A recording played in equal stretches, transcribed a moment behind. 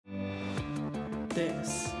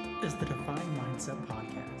This is the Define Mindset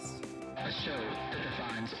Podcast, a show that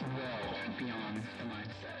defines well beyond the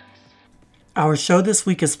mindset. Our show this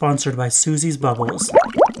week is sponsored by Susie's Bubbles.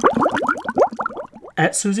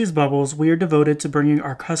 At Susie's Bubbles, we are devoted to bringing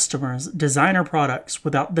our customers designer products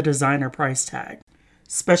without the designer price tag.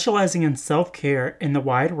 Specializing in self-care in the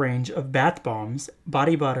wide range of bath bombs,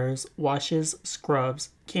 body butters, washes, scrubs,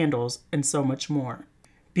 candles, and so much more.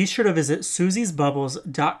 Be sure to visit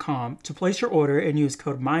susiesbubbles.com to place your order and use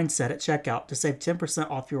code MINDSET at checkout to save 10%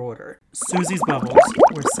 off your order. Susie's Bubbles,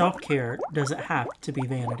 where self-care doesn't have to be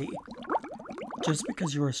vanity. Just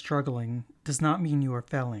because you are struggling does not mean you are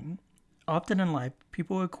failing. Often in life,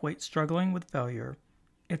 people equate struggling with failure.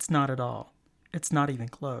 It's not at all. It's not even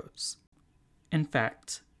close. In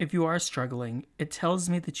fact, if you are struggling, it tells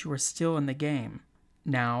me that you are still in the game.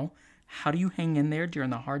 Now, how do you hang in there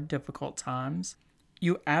during the hard, difficult times?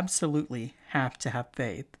 You absolutely have to have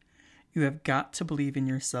faith. You have got to believe in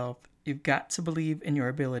yourself. You've got to believe in your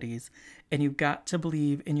abilities, and you've got to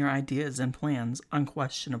believe in your ideas and plans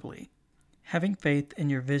unquestionably. Having faith in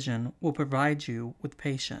your vision will provide you with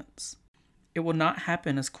patience. It will not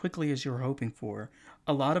happen as quickly as you're hoping for.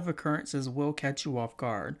 A lot of occurrences will catch you off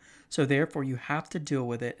guard, so therefore you have to deal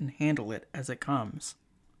with it and handle it as it comes.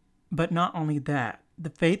 But not only that, the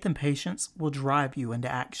faith and patience will drive you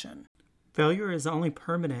into action. Failure is only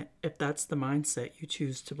permanent if that's the mindset you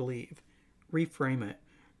choose to believe. Reframe it.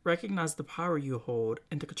 Recognize the power you hold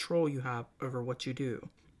and the control you have over what you do.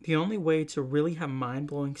 The only way to really have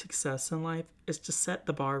mind-blowing success in life is to set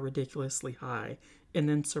the bar ridiculously high and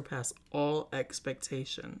then surpass all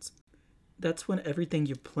expectations. That's when everything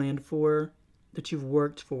you've planned for, that you've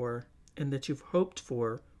worked for, and that you've hoped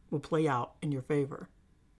for will play out in your favor.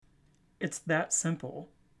 It's that simple.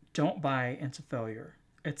 Don't buy into failure.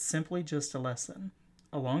 It's simply just a lesson.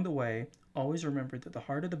 Along the way, always remember that the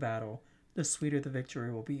harder the battle, the sweeter the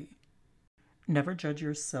victory will be. Never judge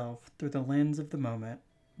yourself through the lens of the moment,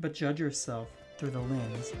 but judge yourself through the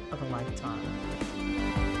lens of a lifetime.